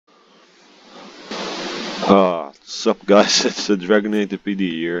Sup guys, it's the Dragonator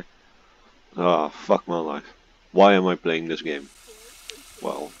PD here. Ah, fuck my life. Why am I playing this game?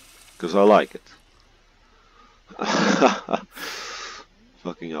 Well, because I like it.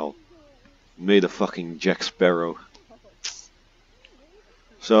 Fucking hell. Made a fucking Jack Sparrow.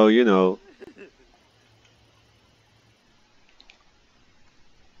 So, you know.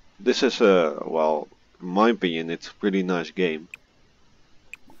 This is a, well, in my opinion, it's a pretty nice game.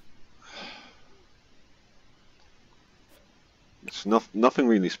 It's nothing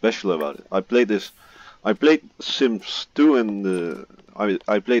really special about it. I played Sims 2 and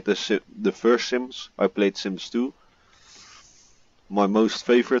I played the first Sims. I played Sims 2, my most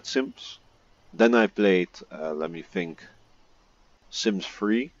favorite Sims. Then I played, let me think, Sims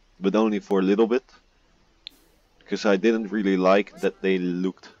 3, but only for a little bit, because I didn't really like that they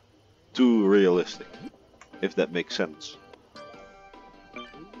looked too realistic, if that makes sense. What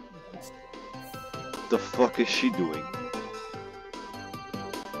the fuck is she doing?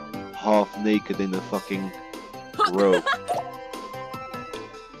 Half naked in a fucking robe.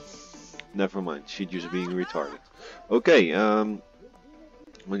 Never mind, she's just being retarded. Okay,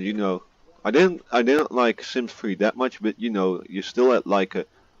 well, you know, I didn't like Sims 3 that much, but you know, you still had like a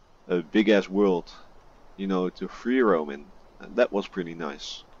big ass world, you know, to free roam in, and that was pretty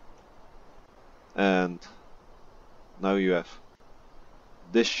nice. And now you have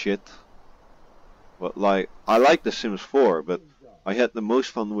this shit. But like, I like The Sims 4, but I had the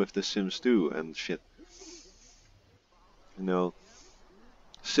most fun with The Sims 2 and shit. You know,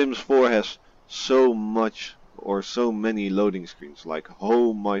 Sims 4 has so much or so many loading screens. Like,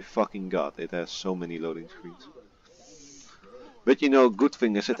 oh my fucking god, it has so many loading screens. But you know, good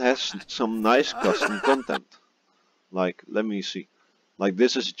thing is it has some nice custom content. Like, let me see. Like,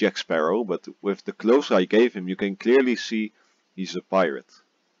 this is Jack Sparrow, but with the clothes I gave him, you can clearly see he's a pirate.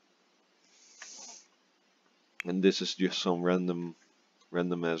 And this is just some random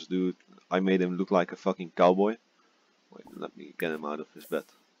ass dude. I made him look like a fucking cowboy. Wait, let me get him out of his bed.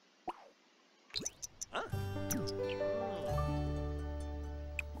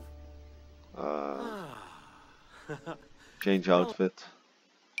 Change outfit.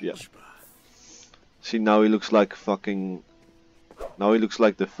 Yeah. See, now he looks like fucking... Now he looks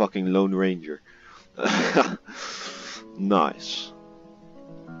like the fucking Lone Ranger. Nice.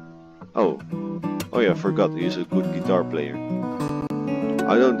 Oh yeah, I forgot, he's a good guitar player.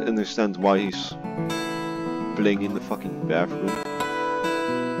 I don't understand why he's playing in the fucking bathroom.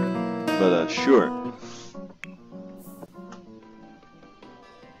 But sure.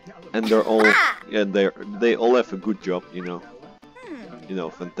 And they're all, yeah, they all have a good job, you know. You know,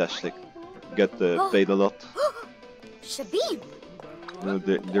 fantastic. Get paid a lot. Shabib. You know,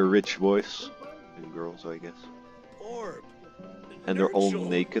 they're rich boys and girls, I guess. And they're all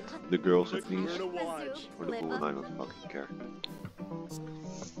naked, the girls at least. Or the women, I don't fucking care.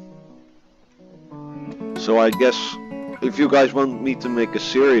 So I guess, if you guys want me to make a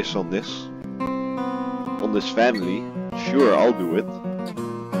series on this family, sure, I'll do it.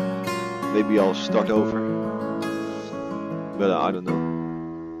 Maybe I'll start over. But I don't know.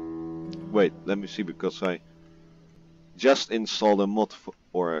 Wait, let me see, because I just installed a mod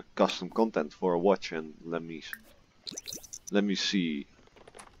or a custom content for a watch, and let me see,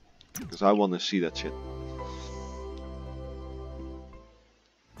 because I want to see that shit.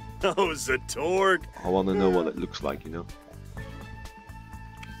 Oh, Zatorg! I want to know what it looks like, you know.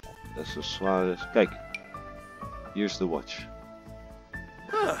 That's so Suarez. Kijk, here's the watch.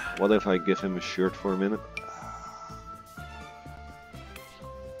 What if I give him a shirt for a minute?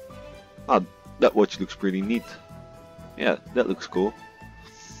 Ah, that watch looks pretty neat. Yeah, that looks cool.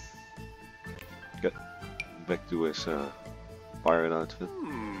 Get back to his pirate outfit.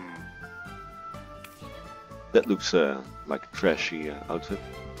 That looks like a trashy outfit.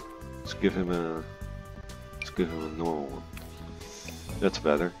 Let's give him a normal one. That's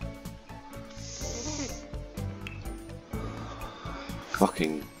better.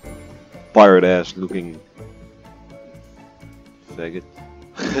 Fucking pirate ass looking faggot.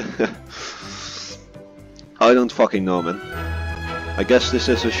 I don't fucking know, man. I guess this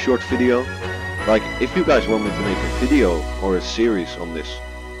is a short video. Like, if you guys want me to make a video or a series on this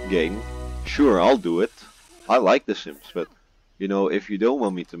game, sure, I'll do it. I like The Sims, but you know, if you don't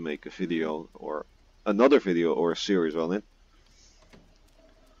want me to make a video or another video or a series on it,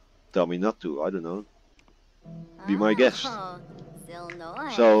 tell me not to. I don't know. Be my guest.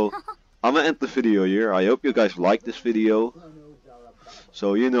 So, I'm gonna end the video here. I hope you guys like this video.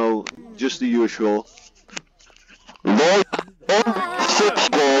 So, you know, just the usual.